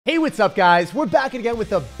Hey, what's up guys? We're back again with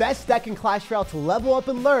the best deck in Clash Royale to level up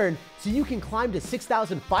and learn so you can climb to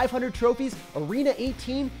 6,500 trophies, Arena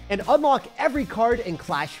 18, and unlock every card in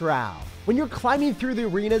Clash Royale. When you're climbing through the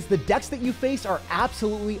arenas, the decks that you face are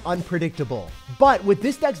absolutely unpredictable. But with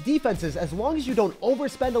this deck's defenses, as long as you don't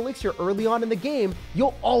overspend elixir early on in the game,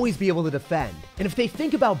 you'll always be able to defend. And if they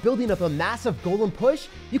think about building up a massive golem push,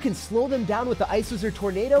 you can slow them down with the Ice Wizard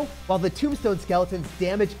Tornado while the Tombstone Skeletons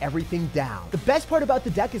damage everything down. The best part about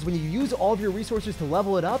the deck is when you use all of your resources to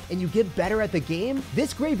level it up and you get better at the game,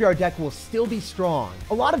 this graveyard deck will still be strong.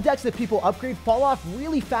 A lot of decks that people upgrade fall off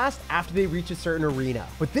really fast after they reach a certain arena.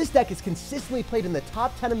 But this deck is consistently played in the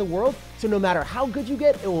top 10 in the world, so no matter how good you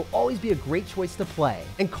get, it will always be a great choice to play.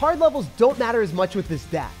 And card levels don't matter as much with this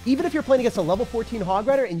deck. Even if you're playing against a level 14 Hog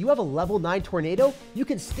Rider and you have a level 9 Tornado, you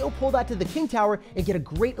can still pull that to the King Tower and get a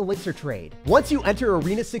great elixir trade. Once you enter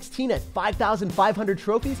Arena 16 at 5,500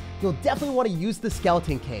 trophies, you'll definitely want to use the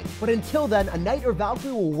Skeleton King. But until then, a Knight or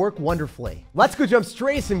Valkyrie will work wonderfully. Let's go jump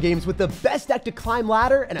straight to some games with the best deck to climb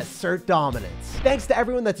ladder and assert dominance. Thanks to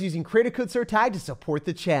everyone that's using creator code SirTag to support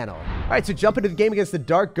the channel. Alright, so jump into the game against the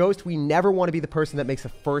Dark Ghost. We never want to be the person that makes the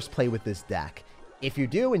first play with this deck. If you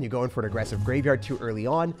do and you go in for an aggressive graveyard too early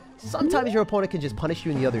on, sometimes your opponent can just punish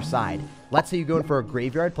you on the other side. Let's say you go in for a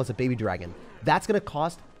graveyard plus a baby dragon. That's going to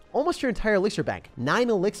cost almost your entire elixir bank, 9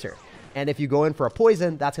 elixir. And if you go in for a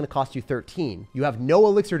poison, that's going to cost you 13. You have no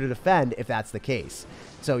elixir to defend if that's the case.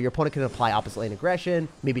 So your opponent can apply opposite lane aggression,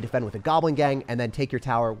 maybe defend with a Goblin Gang, and then take your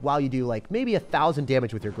tower while you do like maybe 1,000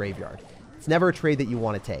 damage with your graveyard. It's never a trade that you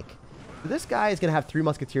want to take. So this guy is going to have 3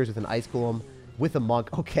 Musketeers with an Ice Golem, with a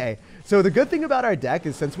Monk. Okay, so the good thing about our deck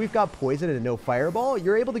is since we've got Poison and no Fireball,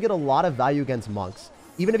 you're able to get a lot of value against Monks.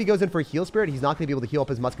 Even if he goes in for a Heal Spirit, he's not going to be able to heal up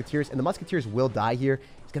his Musketeers, and the Musketeers will die here.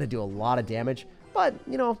 He's going to do a lot of damage. But,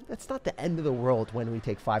 you know, it's not the end of the world when we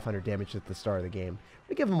take 500 damage at the start of the game.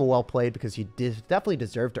 We give him a well played because he definitely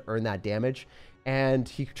deserved to earn that damage. And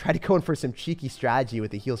he tried to go in for some cheeky strategy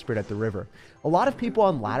with the Heal Spirit at the river. A lot of people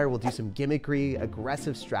on ladder will do some gimmickry,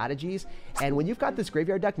 aggressive strategies. And when you've got this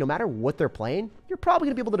graveyard deck, no matter what they're playing, you're probably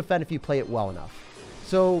going to be able to defend if you play it well enough.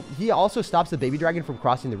 So he also stops the baby dragon from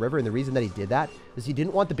crossing the river, and the reason that he did that is he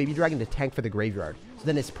didn't want the baby dragon to tank for the graveyard. So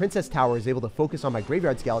then his princess tower is able to focus on my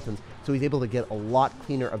graveyard skeletons, so he's able to get a lot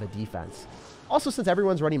cleaner of a defense. Also, since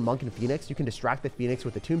everyone's running Monk and Phoenix, you can distract the Phoenix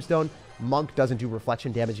with the Tombstone. Monk doesn't do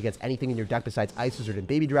reflection damage against anything in your deck besides Ice Wizard and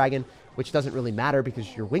Baby Dragon, which doesn't really matter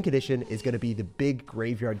because your Wink Edition is going to be the big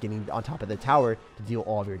graveyard getting on top of the tower to deal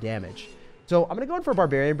all of your damage. So I'm going to go in for a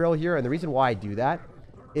Barbarian Barrel here, and the reason why I do that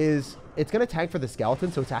is it's going to tank for the skeleton,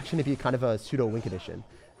 so it's actually going to be kind of a pseudo Wink Edition.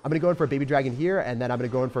 I'm going to go in for a Baby Dragon here, and then I'm going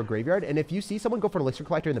to go in for a Graveyard. And if you see someone go for an Elixir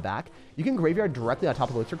Collector in the back, you can Graveyard directly on top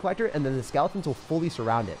of the Elixir Collector, and then the skeletons will fully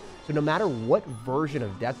surround it. So no matter what version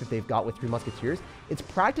of deck that they've got with 3 Musketeers, it's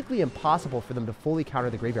practically impossible for them to fully counter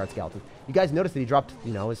the Graveyard Skeleton. You guys noticed that he dropped,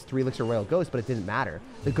 you know, his 3 Elixir Royal Ghost, but it didn't matter.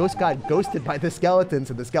 The Ghost got ghosted by the skeletons,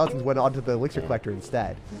 and the skeletons went onto the Elixir Collector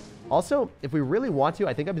instead. Also, if we really want to,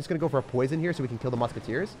 I think I'm just going to go for a Poison here so we can kill the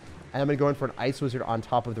Musketeers. And I'm going to go in for an Ice Wizard on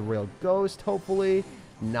top of the Royal Ghost, hopefully.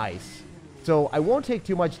 Nice. So I won't take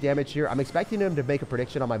too much damage here. I'm expecting him to make a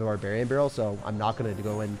prediction on my Barbarian Barrel, so I'm not going to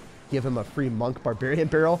go and give him a free Monk Barbarian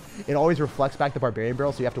Barrel. It always reflects back the Barbarian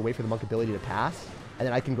Barrel, so you have to wait for the Monk ability to pass. And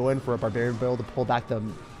then I can go in for a Barbarian Barrel to pull back the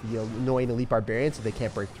annoying Elite Barbarians so they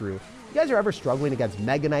can't break through. If you guys are ever struggling against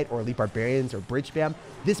Mega Knight or Elite Barbarians or Bridge Spam,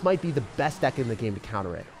 this might be the best deck in the game to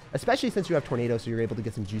counter it. Especially since you have Tornado, so you're able to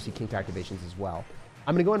get some juicy King activations as well.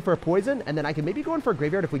 I'm going to go in for a Poison, and then I can maybe go in for a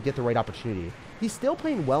Graveyard if we get the right opportunity. He's still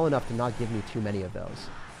playing well enough to not give me too many of those.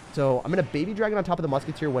 So I'm going to Baby Dragon on top of the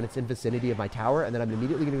Musketeer when it's in vicinity of my tower, and then I'm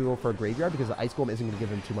immediately going to go for a Graveyard because the Ice Golem isn't going to give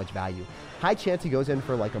him too much value. High chance he goes in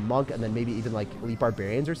for like a Monk and then maybe even like Elite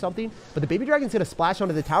Barbarians or something, but the Baby Dragon's going to splash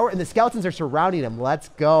onto the tower, and the Skeletons are surrounding him. Let's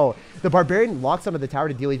go. The Barbarian locks onto the tower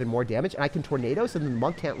to deal even more damage, and I can Tornado so then the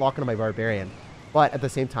Monk can't lock onto my Barbarian. But at the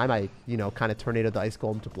same time, I, kind of tornadoed the Ice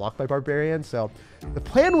Golem to block my Barbarian. So the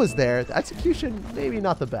plan was there. The execution, maybe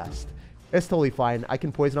not the best. It's totally fine. I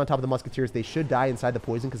can Poison on top of the Musketeers. They should die inside the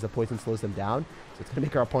Poison because the Poison slows them down. So it's going to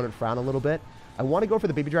make our opponent frown a little bit. I want to go for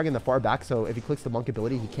the Baby Dragon in the far back. So if he clicks the Monk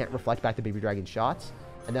ability, he can't reflect back the Baby Dragon shots.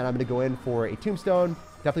 And then I'm going to go in for a Tombstone.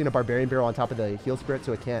 Definitely in a Barbarian Barrel on top of the Heal Spirit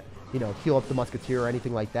so it can't, heal up the Musketeer or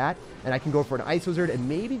anything like that. And I can go for an Ice Wizard and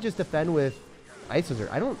maybe just defend with Ice Wizard.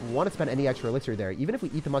 I don't want to spend any extra elixir there. Even if we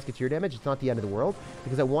eat the Musketeer damage, it's not the end of the world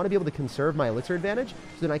because I want to be able to conserve my elixir advantage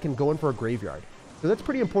so then I can go in for a Graveyard. So that's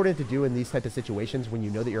pretty important to do in these types of situations when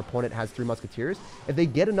you know that your opponent has 3 Musketeers. If they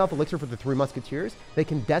get enough elixir for the 3 Musketeers, they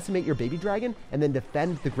can decimate your Baby Dragon and then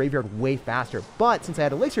defend the graveyard way faster. But since I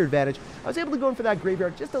had elixir advantage, I was able to go in for that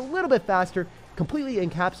graveyard just a little bit faster completely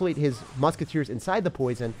encapsulate his musketeers inside the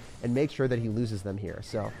poison and make sure that he loses them here.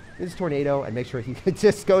 So this tornado and make sure he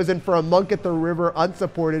just goes in for a monk at the river,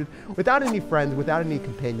 unsupported, without any friends, without any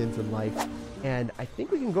companions in life. And I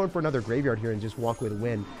think we can go in for another graveyard here and just walk with a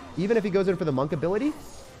win. Even if he goes in for the monk ability,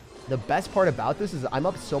 the best part about this is I'm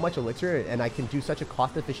up so much elixir and I can do such a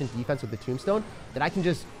cost-efficient defense with the tombstone that I can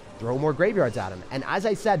just throw more graveyards at him. And as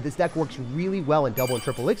I said, this deck works really well in double and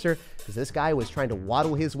triple elixir because this guy was trying to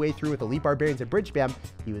waddle his way through with elite barbarians and bridge spam.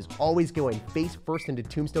 He was always going face first into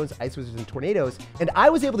tombstones, ice wizards, and tornadoes. And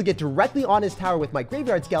I was able to get directly on his tower with my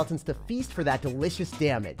graveyard skeletons to feast for that delicious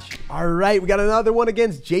damage. All right, we got another one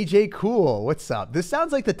against JJ Cool. What's up? This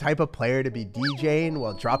sounds like the type of player to be DJing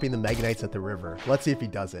while dropping the Mega Knights at the river. Let's see if he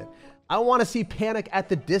does it. I want to see Panic at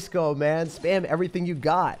the Disco, man. Spam everything you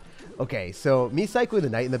got. Okay, so me cycling the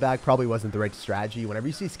knight in the back probably wasn't the right strategy. Whenever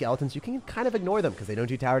you see skeletons, you can kind of ignore them because they don't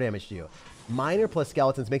do tower damage to you. Miner plus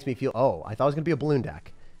skeletons makes me feel, oh, I thought it was going to be a balloon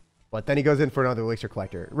deck. But then he goes in for another elixir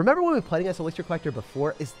collector. Remember when we played against elixir collector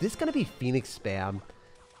before? Is this going to be Phoenix spam?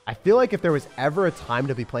 I feel like if there was ever a time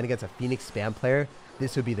to be playing against a Phoenix spam player,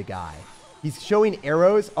 this would be the guy. He's showing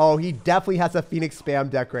arrows. Oh, he definitely has a Phoenix spam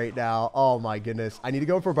deck right now. Oh my goodness. I need to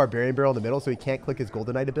go for a Barbarian Barrel in the middle so he can't click his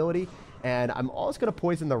Golden Knight ability. And I'm also going to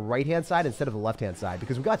poison the right-hand side instead of the left-hand side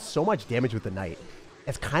because we got so much damage with the Knight.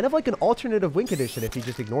 It's kind of like an alternative win condition if he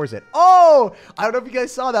just ignores it. Oh, I don't know if you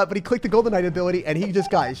guys saw that, but he clicked the Golden Knight ability and he just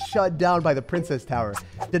got shut down by the Princess Tower.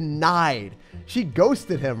 Denied. She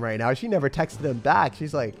ghosted him right now. She never texted him back.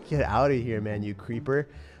 She's like, get out of here, man, you creeper.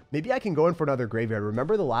 Maybe I can go in for another graveyard.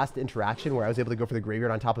 Remember the last interaction where I was able to go for the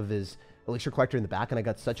graveyard on top of his elixir collector in the back and I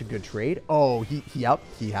got such a good trade? Oh, yep,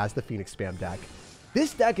 he has the Phoenix spam deck.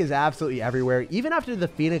 This deck is absolutely everywhere. Even after the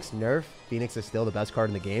Phoenix nerf, Phoenix is still the best card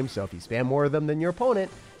in the game. So if you spam more of them than your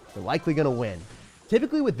opponent, you're likely going to win.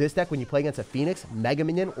 Typically with this deck, when you play against a Phoenix, Mega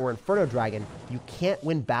Minion, or Inferno Dragon, you can't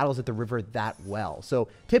win battles at the river that well. So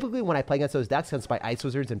typically when I play against those decks, since my Ice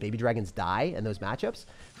Wizards and Baby Dragons die in those matchups,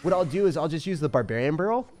 what I'll do is I'll just use the Barbarian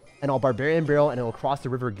Barrel and I'll Barbarian Barrel and it will cross the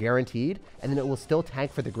river guaranteed, and then it will still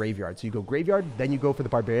tank for the graveyard. So you go graveyard, then you go for the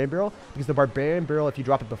Barbarian Barrel, because the Barbarian Barrel, if you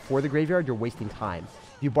drop it before the graveyard, you're wasting time.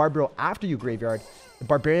 If you Bar Barrel after you graveyard, the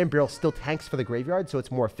Barbarian Barrel still tanks for the graveyard, so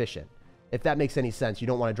it's more efficient. If that makes any sense, you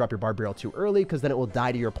don't want to drop your Bar Barrel too early, because then it will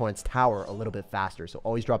die to your opponent's tower a little bit faster. So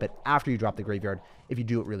always drop it after you drop the graveyard if you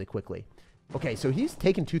do it really quickly. Okay, so he's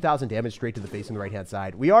taking 2,000 damage straight to the face on the right-hand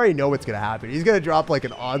side. We already know what's going to happen. He's going to drop like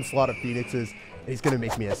an onslaught of Phoenixes, and he's going to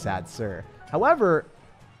make me a sad sir. However,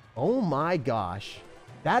 oh my gosh,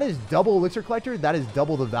 that is double elixir collector. That is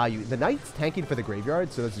double the value. The knight's tanking for the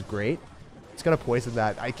graveyard, so this is great. It's going to poison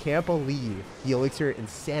that. I can't believe the elixir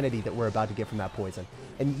insanity that we're about to get from that poison.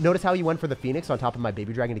 And notice how he went for the Phoenix on top of my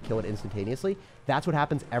Baby Dragon to kill it instantaneously. That's what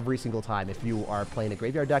happens every single time if you are playing a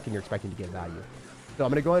graveyard deck and you're expecting to get value. So I'm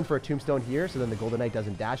going to go in for a Tombstone here so then the Golden Knight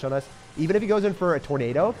doesn't dash on us. Even if he goes in for a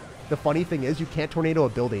Tornado, the funny thing is you can't Tornado a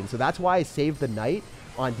building. So that's why I saved the Knight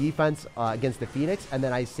on defense against the Phoenix, and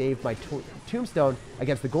then I saved my Tombstone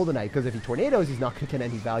against the Golden Knight, because if he Tornadoes, he's not going to get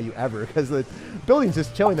any value ever, because the building's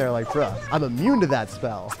just chilling there like, bruh, I'm immune to that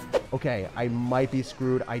spell. Okay, I might be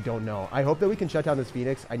screwed. I don't know. I hope that we can shut down this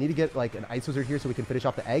Phoenix. I need to get like an Ice Wizard here so we can finish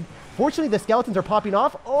off the egg. Fortunately, the skeletons are popping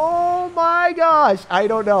off. Oh my gosh. I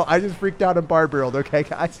don't know. I just freaked out and bar barreled. Okay,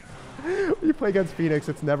 guys. When you play against Phoenix,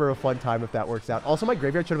 it's never a fun time if that works out. Also, my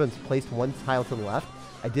graveyard should have been placed one tile to the left.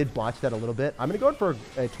 I did botch that a little bit. I'm going to go in for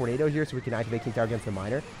a Tornado here so we can activate King Tower against the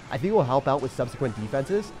Miner. I think it will help out with subsequent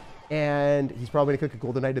defenses. And he's probably going to click a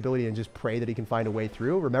Golden Knight ability and just pray that he can find a way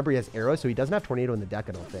through. Remember, he has arrows, so he doesn't have Tornado in the deck,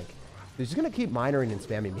 I don't think. He's just going to keep Minering and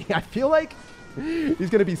spamming me. I feel like he's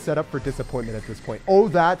going to be set up for disappointment at this point. Oh,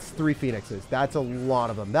 that's 3 Phoenixes. That's a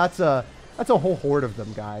lot of them. That's a whole horde of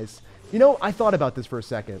them, guys. You know, I thought about this for a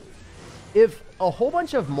second. If a whole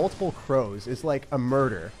bunch of multiple crows is like a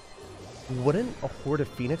murder, wouldn't a horde of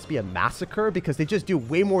Phoenix be a massacre? Because they just do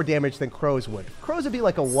way more damage than crows would. Crows would be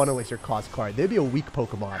like a 1 elixir cost card. They'd be a weak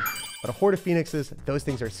Pokemon. But a horde of Phoenixes, those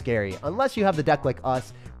things are scary. Unless you have the deck like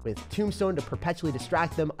us, with Tombstone to perpetually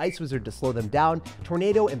distract them, Ice Wizard to slow them down,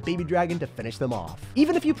 Tornado and Baby Dragon to finish them off.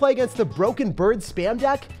 Even if you play against the Broken Bird spam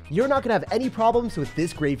deck, you're not going to have any problems with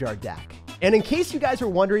this graveyard deck. And in case you guys were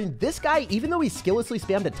wondering, this guy, even though he skillessly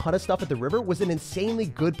spammed a ton of stuff at the river, was an insanely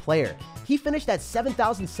good player. He finished at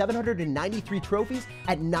 7,793 trophies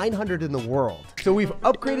at 900 in the world. So we've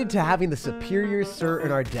upgraded to having the superior Sir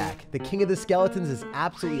in our deck. The King of the Skeletons is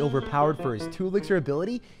absolutely overpowered for his 2 elixir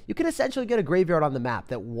ability. You can essentially get a graveyard on the map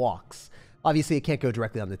that walks. Obviously, it can't go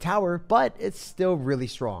directly on the tower, but it's still really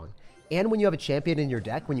strong. And when you have a champion in your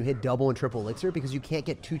deck, when you hit double and triple elixir, because you can't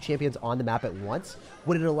get 2 champions on the map at once,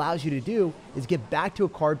 what it allows you to do is get back to a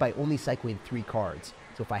card by only cycling 3 cards.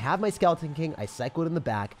 So if I have my Skeleton King, I cycle it in the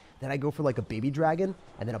back, then I go for like a baby dragon,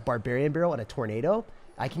 and then a barbarian barrel and a tornado,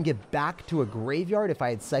 I can get back to a graveyard if I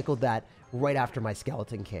had cycled that right after my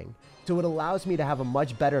Skeleton King. So it allows me to have a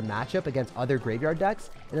much better matchup against other graveyard decks,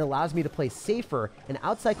 and it allows me to play safer and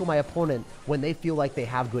outcycle my opponent when they feel like they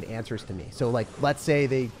have good answers to me. So like, let's say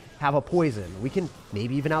they have a poison. We can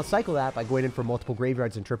maybe even outcycle that by going in for multiple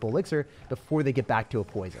graveyards and triple elixir before they get back to a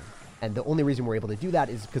poison. And the only reason we're able to do that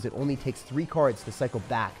is because it only takes 3 cards to cycle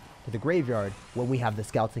back to the graveyard when we have the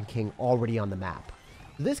Skeleton King already on the map.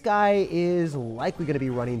 This guy is likely going to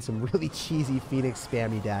be running some really cheesy Phoenix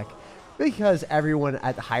spammy deck because everyone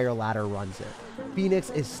at the higher ladder runs it.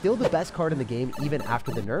 Phoenix is still the best card in the game even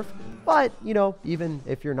after the nerf, but, you know, even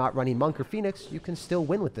if you're not running Monk or Phoenix, you can still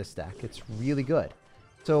win with this deck. It's really good.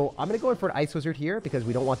 So I'm going to go in for an Ice Wizard here because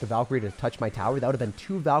we don't want the Valkyrie to touch my tower. That would have been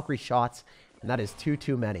 2 Valkyrie shots, and that is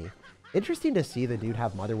too many. Interesting to see the dude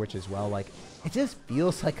have Mother Witch as well. Like, it just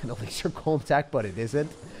feels like an Elixir Golem deck, but it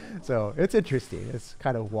isn't. So it's interesting. It's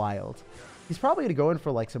kind of wild. He's probably going to go in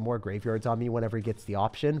for like some more graveyards on me whenever he gets the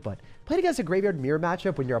option, but playing against a graveyard mirror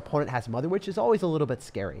matchup when your opponent has Mother Witch is always a little bit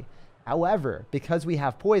scary. However, because we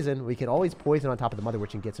have poison, we can always poison on top of the Mother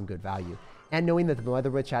Witch and get some good value. And knowing that the Mother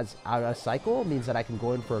Witch has a cycle means that I can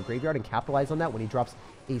go in for a graveyard and capitalize on that when he drops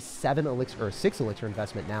a 7 elixir or 6 elixir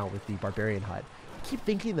investment now with the Barbarian HUD. I keep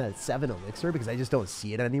thinking that it's 7 elixir because I just don't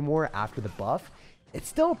see it anymore after the buff. It's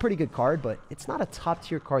still a pretty good card, but it's not a top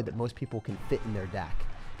tier card that most people can fit in their deck.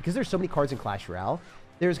 Because there's so many cards in Clash Royale,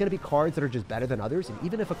 there's going to be cards that are just better than others, and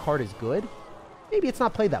even if a card is good, maybe it's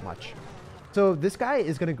not played that much. So this guy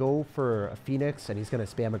is going to go for a Phoenix, and he's going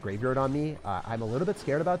to spam a graveyard on me. I'm a little bit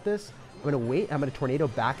scared about this. I'm going to wait. I'm going to tornado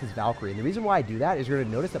back his Valkyrie. And the reason why I do that is you're going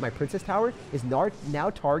to notice that my Princess Tower is now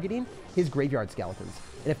targeting his graveyard skeletons.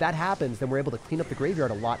 And if that happens, then we're able to clean up the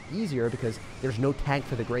graveyard a lot easier because there's no tank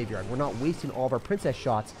for the graveyard. We're not wasting all of our Princess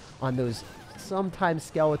shots on those sometimes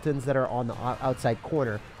skeletons that are on the outside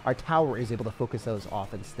corner. Our tower is able to focus those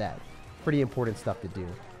off instead. Pretty important stuff to do.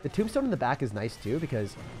 The tombstone in the back is nice too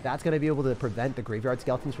because that's going to be able to prevent the graveyard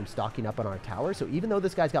skeletons from stocking up on our tower. So even though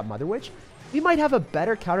this guy's got Mother Witch, we might have a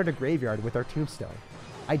better counter to graveyard with our tombstone.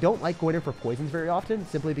 I don't like going in for poisons very often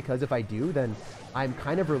simply because if I do, then I'm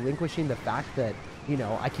kind of relinquishing the fact that, you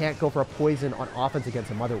know, I can't go for a poison on offense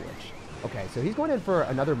against a Mother Witch. Okay, so he's going in for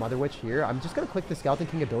another Mother Witch here. I'm just going to click the Skeleton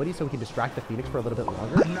King ability so we can distract the Phoenix for a little bit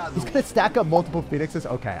longer. He's going to stack up multiple Phoenixes.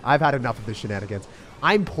 Okay, I've had enough of the shenanigans.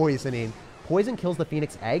 I'm poisoning. Poison kills the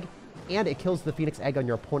Phoenix egg, and it kills the Phoenix egg on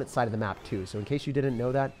your opponent's side of the map too. So in case you didn't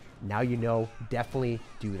know that, now you know, definitely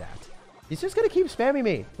do that. He's just going to keep spamming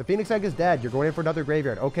me. The Phoenix egg is dead. You're going in for another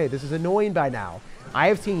graveyard. Okay, this is annoying by now. I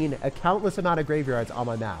have seen a countless amount of graveyards on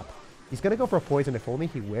my map. He's going to go for a poison. If only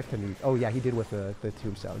he whiffed and oh yeah, he did with the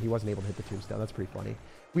tombstone. He wasn't able to hit the tombstone. That's pretty funny.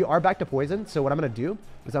 We are back to poison. So what I'm going to do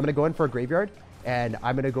is I'm going to go in for a graveyard, and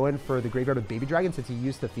I'm going to go in for the graveyard with Baby Dragon since he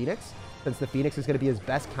used the Phoenix. Since the Phoenix is going to be his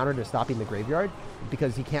best counter to stopping the graveyard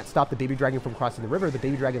because he can't stop the Baby Dragon from crossing the river. The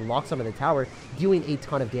Baby Dragon locks onto the tower, dealing a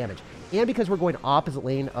ton of damage. And because we're going opposite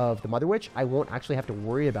lane of the Mother Witch, I won't actually have to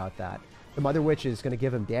worry about that. The Mother Witch is going to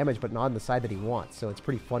give him damage, but not on the side that he wants. So it's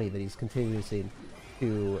pretty funny that he's continuously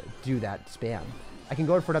to do that spam. I can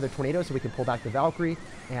go in for another tornado so we can pull back the Valkyrie,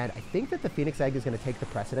 and I think that the Phoenix Egg is going to take the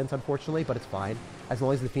precedence, unfortunately, but it's fine. As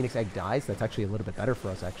long as the Phoenix Egg dies, that's actually a little bit better for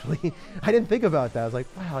us, actually. I didn't think about that. I was like,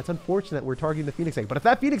 wow, it's unfortunate we're targeting the Phoenix Egg, but if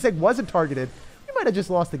that Phoenix Egg wasn't targeted, we might have just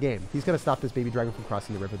lost the game. He's going to stop this Baby Dragon from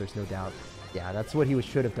crossing the river, there's no doubt. Yeah, that's what he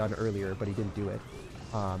should have done earlier, but he didn't do it.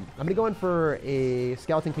 I'm going to go in for a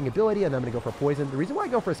Skeleton King ability, and then I'm going to go for poison. The reason why I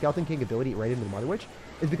go for a Skeleton King ability right into the Mother Witch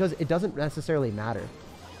is because it doesn't necessarily matter.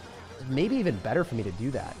 Maybe even better for me to do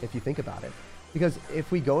that if you think about it, because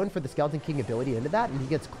if we go in for the Skeleton King ability into that and he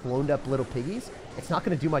gets cloned up little piggies, it's not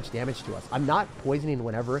going to do much damage to us. I'm not poisoning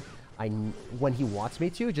when he wants me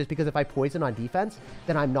to, just because if I poison on defense,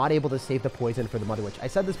 then I'm not able to save the poison for the Mother Witch. I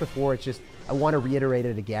said this before, it's just I want to reiterate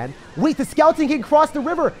it again. Wait, the Skeleton King crossed the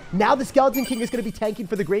river. Now the Skeleton King is going to be tanking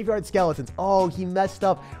for the graveyard skeletons. Oh, he messed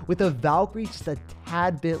up with a Valkyrie just a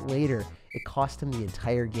tad bit later. It cost him the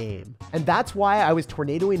entire game. And that's why I was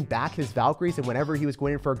tornadoing back his Valkyries, and whenever he was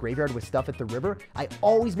going in for a graveyard with stuff at the river, I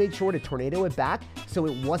always made sure to tornado it back so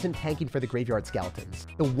it wasn't tanking for the graveyard skeletons.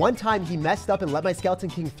 The one time he messed up and let my Skeleton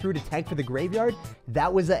King through to tank for the graveyard,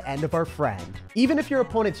 that was the end of our friend. Even if your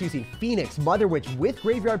opponent's using Phoenix, Mother Witch with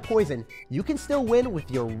graveyard poison, you can still win with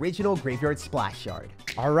the original graveyard splash shard.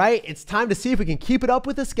 All right, it's time to see if we can keep it up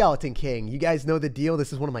with the Skeleton King. You guys know the deal.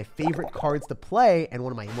 This is one of my favorite cards to play and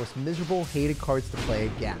one of my most miserable, hated cards to play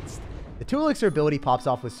against. The 2 elixir ability pops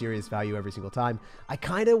off with serious value every single time. I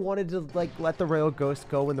kind of wanted to like let the Royal Ghost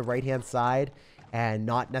go in the right-hand side and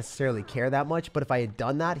not necessarily care that much, but if I had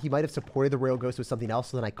done that, he might have supported the Royal Ghost with something else,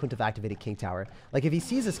 so then I couldn't have activated King Tower. Like, if he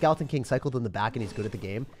sees a Skeleton King cycled in the back and he's good at the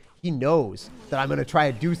game, he knows that I'm going to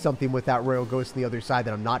try to do something with that Royal Ghost on the other side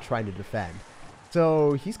that I'm not trying to defend.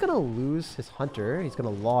 So he's going to lose his Hunter. He's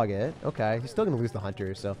going to log it. Okay, he's still going to lose the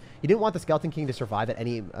Hunter. So he didn't want the Skeleton King to survive at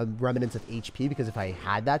any remnants of HP, because if I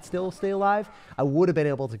had that still stay alive, I would have been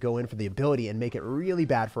able to go in for the ability and make it really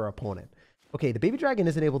bad for our opponent. Okay, the Baby Dragon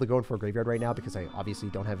isn't able to go in for a Graveyard right now because I obviously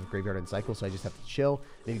don't have a Graveyard in cycle, so I just have to chill.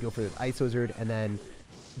 Maybe go for the Ice Wizard, and then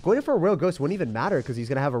going in for a Royal Ghost wouldn't even matter because he's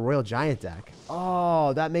going to have a Royal Giant deck.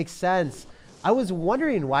 Oh, that makes sense. I was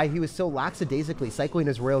wondering why he was so lackadaisically cycling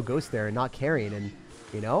his Royal Ghost there and not carrying, and,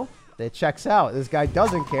 you know, it checks out. This guy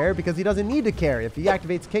doesn't care because he doesn't need to carry. If he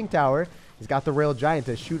activates King Tower, he's got the Royal Giant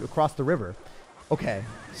to shoot across the river. Okay,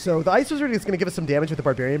 so the Ice Wizard is going to give us some damage with the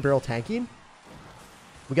Barbarian Barrel tanking.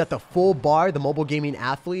 We got the full bar, the Mobile Gaming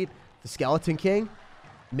Athlete, the Skeleton King.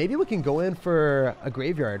 Maybe we can go in for a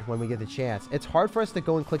Graveyard when we get the chance. It's hard for us to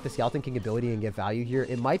go and click the Skeleton King ability and get value here.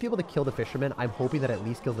 It might be able to kill the Fisherman. I'm hoping that at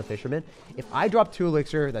least kills the Fisherman. If I drop 2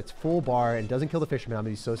 elixir, that's full bar, and doesn't kill the Fisherman, I'm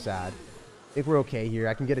going to be so sad. I think we're okay here.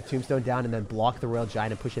 I can get a Tombstone down and then block the Royal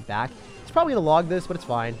Giant and push it back. It's probably going to log this, but it's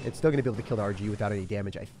fine. It's still going to be able to kill the RG without any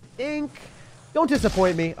damage, I think. Don't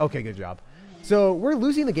disappoint me. Okay, good job. So we're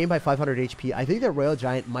losing the game by 500 HP. I think that Royal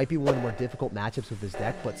Giant might be one of the more difficult matchups with this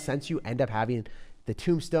deck, but since you end up having the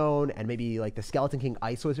Tombstone and maybe like the Skeleton King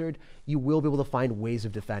Ice Wizard, you will be able to find ways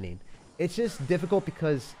of defending. It's just difficult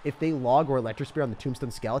because if they log or Electro Spear on the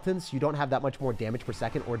Tombstone Skeletons, you don't have that much more damage per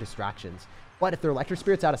second or distractions. But if their Electro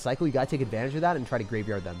Spirit's out of cycle, you gotta take advantage of that and try to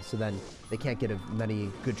Graveyard them, so then they can't get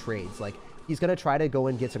many good trades. Like, he's gonna try to go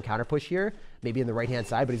and get some counter push here, maybe in the right-hand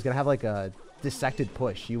side, but he's gonna have like a dissected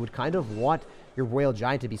push. You would kind of want your Royal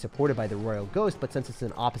Giant to be supported by the Royal Ghost, but since it's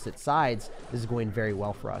in opposite sides, this is going very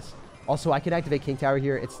well for us. Also, I can activate King Tower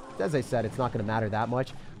here. It's, as I said, it's not going to matter that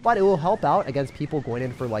much, but it will help out against people going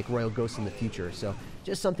in for like Royal Ghosts in the future. So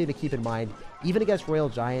just something to keep in mind. Even against Royal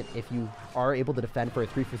Giant, if you are able to defend for a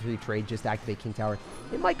 3-for-3 trade, just activate King Tower.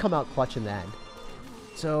 It might come out clutch in the end.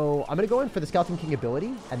 So I'm going to go in for the Skeleton King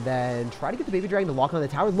ability and then try to get the Baby Dragon to lock on the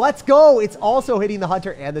tower. Let's go! It's also hitting the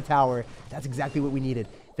Hunter and the tower. That's exactly what we needed.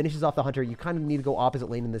 Finishes off the Hunter. You kind of need to go opposite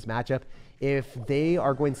lane in this matchup. If they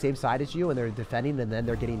are going same side as you and they're defending and then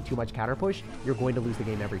they're getting too much counter push, you're going to lose the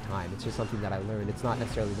game every time. It's just something that I learned. It's not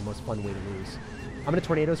necessarily the most fun way to lose. I'm going to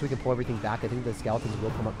Tornado so we can pull everything back. I think the Skeletons will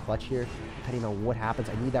come up clutch here, depending on what happens.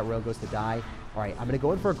 I need that Royal Ghost to die. All right, I'm going to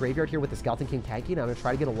go in for a Graveyard here with the Skeleton King tanking. I'm going to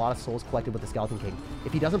try to get a lot of souls collected with the Skeleton King.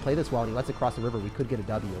 If he doesn't play this well and he lets it cross the river, we could get a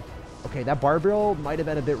W. Okay, that Bar Barrel might have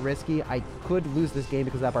been a bit risky. I could lose this game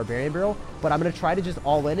because of that Barbarian Barrel, but I'm going to try to just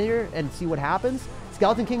all in here and see what happens.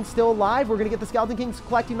 Skeleton King's still alive. We're going to get the Skeleton Kings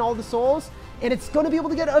collecting all the souls, and it's going to be able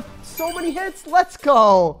to get so many hits. Let's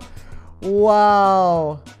go.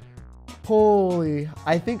 Wow. Holy,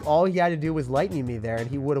 I think all he had to do was lightning me there and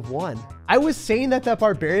he would have won. I was saying that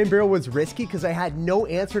Barbarian Barrel was risky because I had no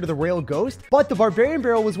answer to the Royal Ghost, but the Barbarian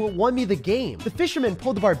Barrel was what won me the game. The Fisherman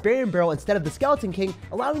pulled the Barbarian Barrel instead of the Skeleton King,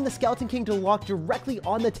 allowing the Skeleton King to lock directly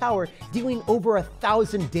on the tower, dealing over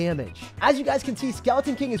 1,000 damage. As you guys can see,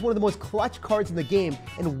 Skeleton King is one of the most clutch cards in the game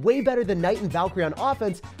and way better than Knight and Valkyrie on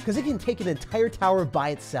offense because it can take an entire tower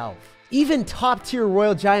by itself. Even top-tier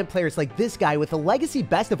Royal Giant players like this guy with a legacy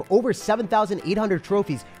best of over 7,800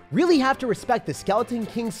 trophies really have to respect the Skeleton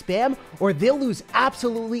King spam or they'll lose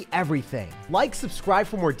absolutely everything. Like, subscribe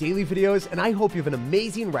for more daily videos, and I hope you have an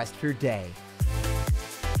amazing rest of your day.